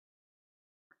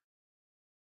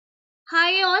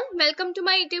Hi all, welcome to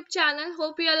my YouTube channel.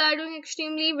 Hope you all are doing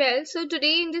extremely well. So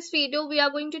today in this video we are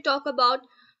going to talk about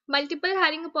multiple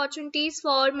hiring opportunities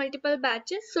for multiple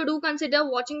batches. So do consider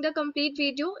watching the complete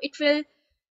video. It will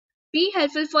be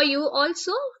helpful for you.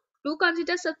 Also do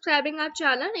consider subscribing our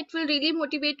channel. It will really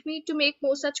motivate me to make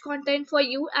more such content for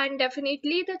you, and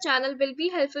definitely the channel will be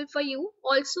helpful for you.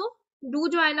 Also do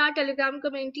join our Telegram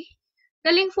community.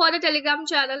 The link for the Telegram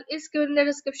channel is given in the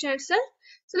description itself.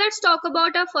 So let's talk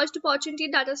about our first opportunity,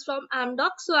 that is from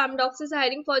Amdocs. So Amdocs is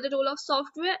hiring for the role of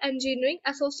Software Engineering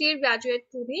Associate Graduate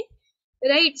Pune.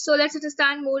 Right, so let's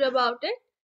understand more about it.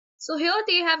 So here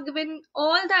they have given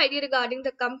all the idea regarding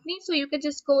the company, so you can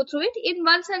just go through it. In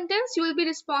one sentence, you will be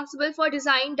responsible for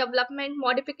design, development,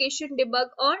 modification, debug,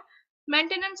 or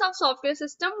maintenance of software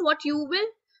system. What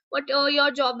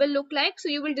your job will look like. So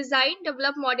you will design,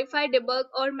 develop, modify, debug,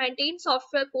 or maintain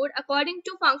software code according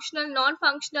to functional,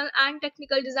 non-functional, and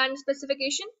technical design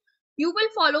specification. You will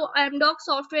follow Amdocs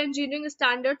software engineering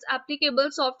standards,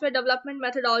 applicable software development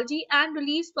methodology, and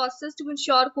release process to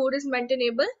ensure code is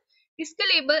maintainable,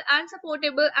 scalable, and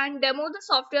supportable, and demo the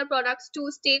software products to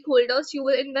stakeholders. You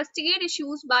will investigate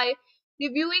issues by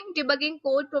reviewing, debugging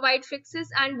code, provide fixes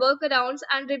and workarounds,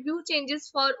 and review changes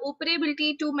for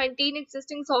operability to maintain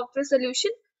existing software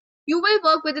solution. You will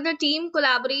work within a team,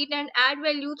 collaborate, and add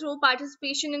value through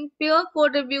participation in peer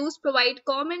code reviews, provide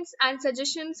comments and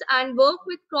suggestions, and work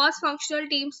with cross-functional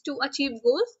teams to achieve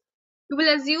goals. You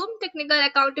will assume technical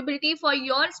accountability for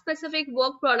your specific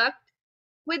work product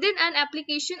within an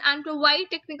application and provide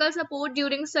technical support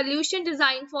during solution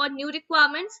design for new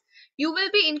requirements. You will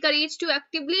be encouraged to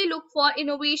actively look for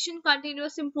innovation,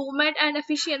 continuous improvement, and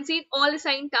efficiency in all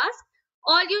assigned tasks.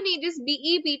 All you need is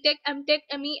BE, BTech, MTech,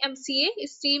 ME, MCA,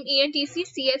 STEAM, ENTC,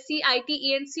 CSC, IT,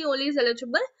 ENC only is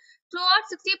eligible.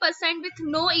 Throughout 60% with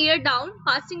no year down.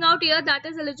 Passing out year that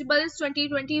is eligible is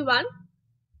 2021.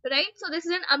 Right? So this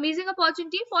is an amazing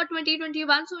opportunity for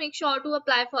 2021. So make sure to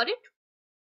apply for it.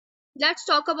 Let's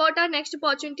talk about our next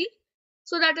opportunity.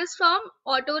 So that is from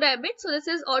Auto Rabbit. So this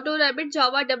is Auto Rabbit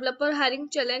Java Developer Hiring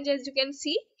Challenge, as you can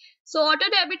see. So Auto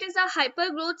Rabbit is a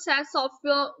hyper growth SaaS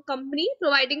software company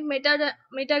providing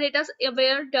metadata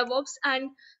aware DevOps and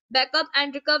backup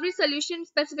and recovery solutions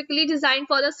specifically designed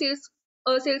for the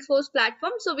Salesforce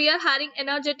platform. So we are hiring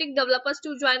energetic developers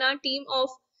to join our team of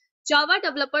Java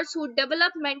developers who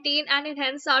develop, maintain, and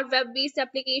enhance our web-based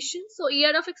applications. So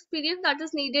year of experience that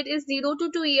is needed is 0 to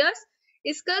 2 years.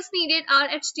 Skills needed are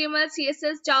HTML,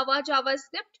 CSS, Java,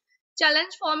 JavaScript.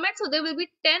 Challenge format, so there will be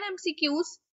 10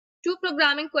 MCQs, 2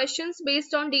 programming questions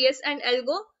based on DS and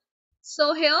Algo.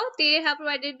 So here they have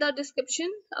provided the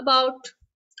description about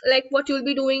like what you'll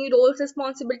be doing, roles,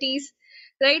 responsibilities,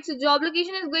 right? So job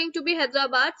location is going to be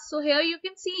Hyderabad. So here you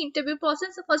can see interview process.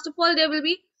 So first of all, there will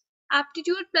be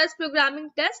aptitude plus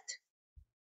programming test,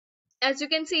 as you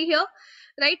can see here,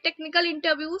 right? Technical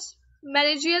interviews,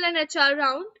 managerial and HR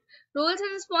round, roles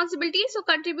and responsibilities. So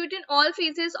contribute in all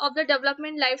phases of the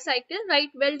development life cycle, right?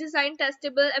 Well designed,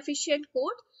 testable, efficient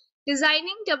code.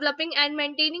 Designing, developing, and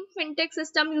maintaining fintech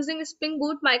system using Spring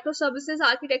Boot microservices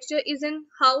architecture is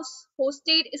in-house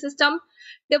hosted system.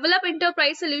 Develop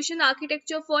enterprise solution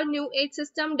architecture for new age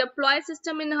system. Deploy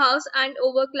system in-house and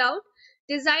over cloud.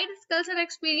 Design skills and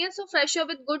experience. So fresher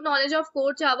with good knowledge of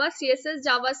core Java, CSS,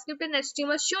 JavaScript, and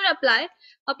HTML should apply.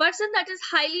 A person that is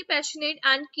highly passionate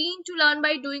and keen to learn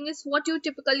by doing is what you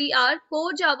typically are.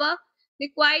 Core Java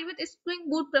required with Spring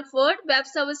Boot preferred. Web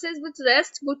services with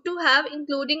REST good to have,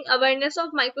 including awareness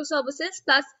of microservices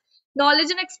plus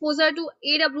knowledge and exposure to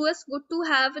AWS good to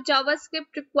have.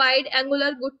 JavaScript required,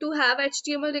 Angular good to have,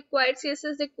 HTML required,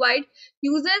 CSS required.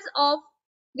 Users of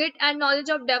Git and knowledge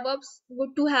of DevOps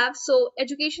good to have. So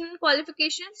education and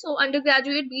qualifications, so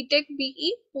undergraduate BTech,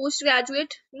 BE,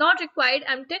 postgraduate not required,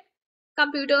 MTech,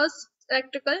 computers,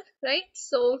 electrical, right?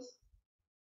 So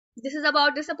this is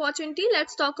about this opportunity.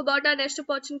 Let's talk about our next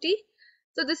opportunity.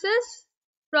 So this is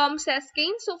from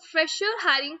Saskane. So fresher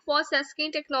hiring for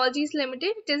Saskane Technologies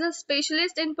Limited. It is a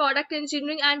specialist in product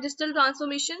engineering and digital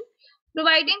transformation,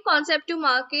 providing concept to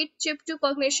market, chip to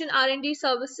cognition R&D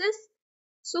services.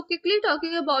 So quickly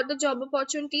talking about the job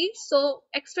opportunity. So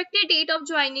expected date of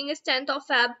joining is 10th of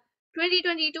Feb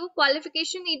 2022.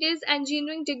 Qualification needed is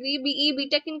engineering degree, BE,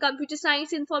 BTech in computer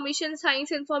science, information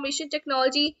science, information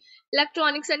technology,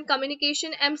 electronics and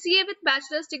communication, MCA with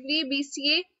bachelor's degree,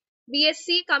 BCA,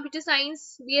 BSc computer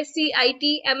science, BSc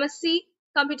IT, MSc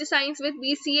computer science with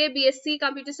BCA, BSc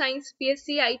computer science, BSc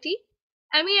IT.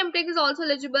 ME MTech is also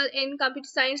eligible in computer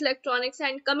science, electronics,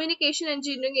 and communication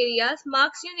engineering areas.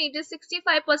 Marks you need is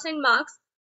 65% marks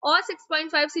or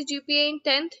 6.5 CGPA in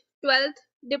 10th, 12th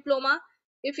diploma,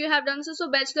 if you have done so. So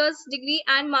bachelor's degree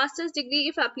and master's degree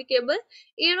if applicable.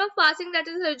 Year of passing that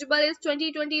is eligible is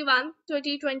 2021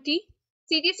 2020.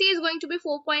 CTC is going to be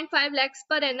 4.5 lakhs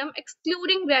per annum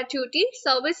excluding gratuity.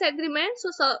 Service agreement.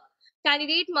 So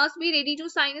candidate must be ready to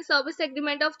sign a service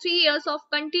agreement of 3 years of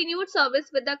continued service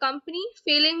with the company,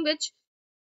 failing which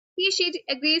she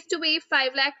agrees to pay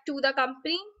 5 lakh to the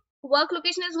company. Work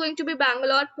location is going to be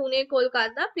Bangalore, Pune,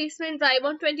 Kolkata. Placement drive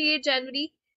on 28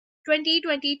 January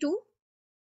 2022.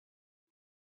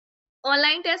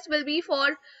 Online test will be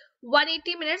for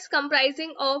 180 minutes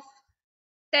comprising of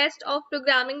test of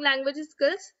programming language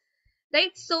skills,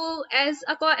 right? So as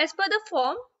per the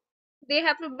form, they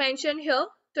have to mention here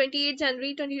 28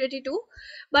 January 2022,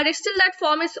 but still that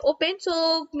form is open,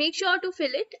 so make sure to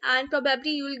fill it and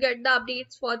probably you will get the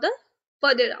updates for the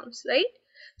further rounds, right?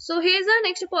 So here's the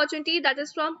next opportunity that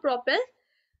is from Propel.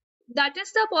 That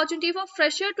is the opportunity for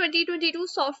fresher 2022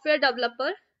 software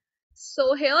developer.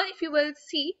 So here if you will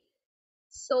see,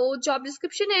 so job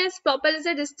description is Propel is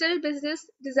a digital business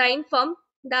design firm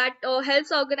that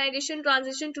helps organization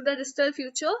transition to the digital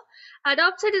future,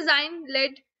 adopts a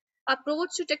design-led approach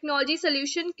to technology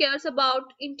solution, cares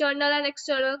about internal and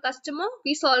external customer.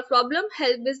 We solve problem,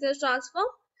 help business transform.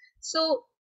 So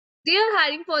they are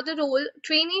hiring for the role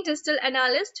trainee digital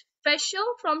analyst, fresher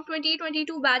from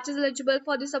 2022 batch is eligible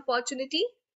for this opportunity.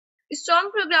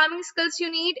 Strong programming skills you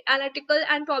need, analytical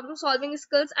and problem solving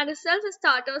skills, and a self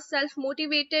starter, self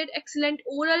motivated, excellent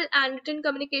oral and written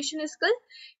communication skill.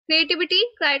 Creativity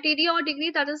criteria or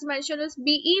degree that is mentioned is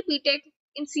BE, BTech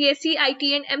in CSE,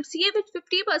 IT, and MCA with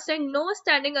 50% no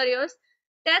standing arrears.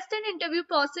 Test and interview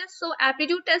process. So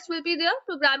aptitude test will be there,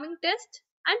 programming test,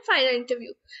 and final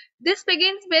interview. This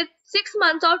begins with 6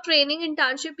 months of training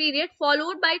internship period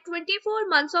followed by 24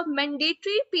 months of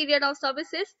mandatory period of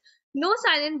services. No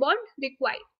sign-in bond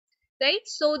required, right?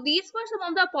 So these were some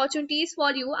of the opportunities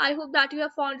for you. I hope that you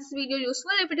have found this video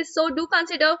useful. If it is so, do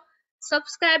consider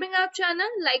subscribing our channel,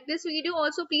 like this video.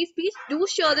 Also please do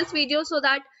share this video so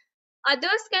that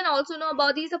others can also know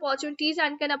about these opportunities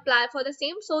and can apply for the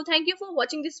same. So thank you for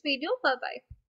watching this video. Bye bye.